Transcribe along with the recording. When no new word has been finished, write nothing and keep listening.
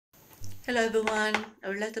Hello everyone, I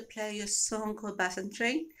would like to play you a song called Bus and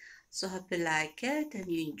Train. So hope you like it and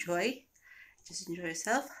you enjoy. Just enjoy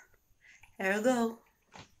yourself. Here we go.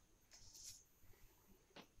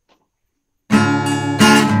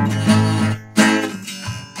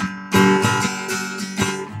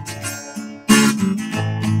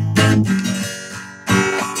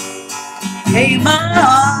 Hey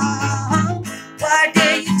mom, why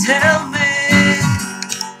did you tell me?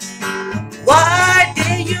 Why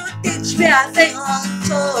did you teach me a thing or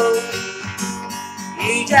two?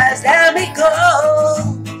 You just let me go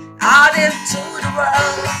out into the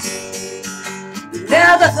world.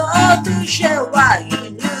 Never thought to share what you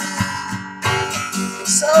knew.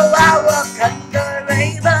 So I walk under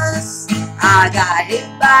ravens. I got hit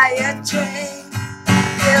by a train.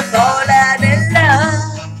 If all that in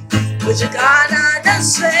love, what you gonna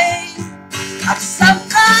say? I'm some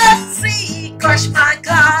country, crushed my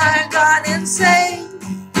car, gone insane.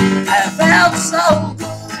 I felt so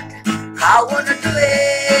good, I wanna do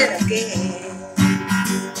it again.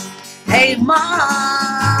 Hey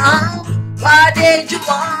mom, why did you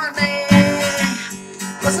want me?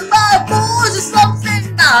 Was it my booze or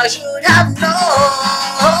something I should have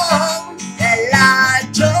known? Like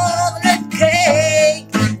chocolate cake,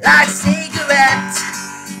 like cigarettes.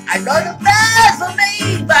 I know the bad for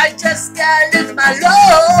me, but I just can't live my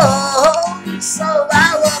load. So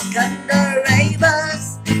I walk under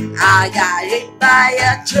ravens. I got hit by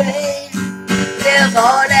a train. Live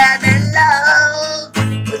all and in love,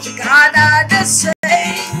 but you can't understand.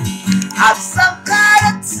 I'm some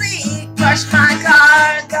kind of sea, crushed my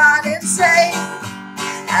car, gone insane.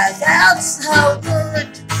 I felt so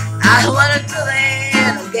good, I wanna do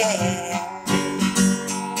it again.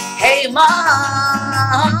 Hey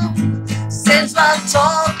mom, since we're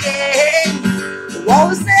talking, what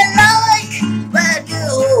was it like when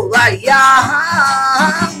you were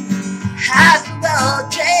young? Has the world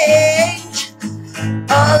changed?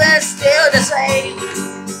 Oh, they're still the same.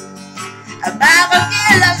 A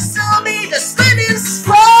magazine loves to be the sweetest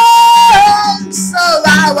form. So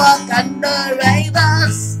I walk under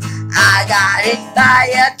ravens. I got hit by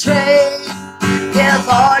a train. You're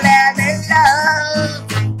falling in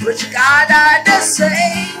love, but you gotta the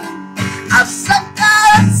same. I'm some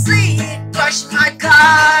kind of sea, crushed my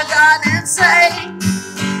car, gone insane.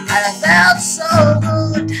 And I felt so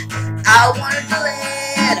good, I wanna do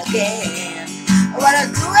it again. I wanna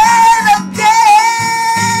do it again.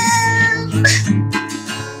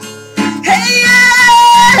 Hey yeah,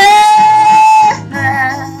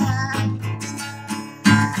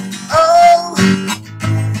 oh,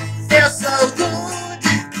 feels so good,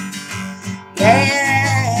 yeah.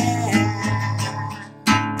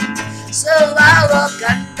 So I walk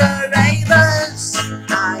under ravens.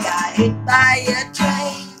 I got hit by a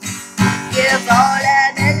train. Give all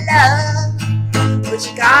and in love, but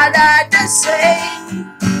you gotta the same.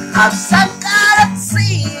 I'm some kind of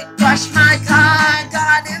sea, crushed my car,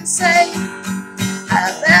 got insane.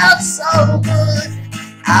 I felt so good,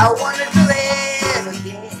 I wanna do it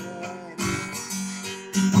again.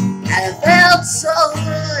 I felt so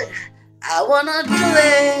good, I wanna do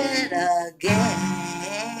it again.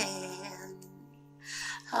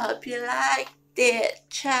 Hope you liked it.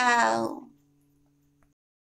 Ciao.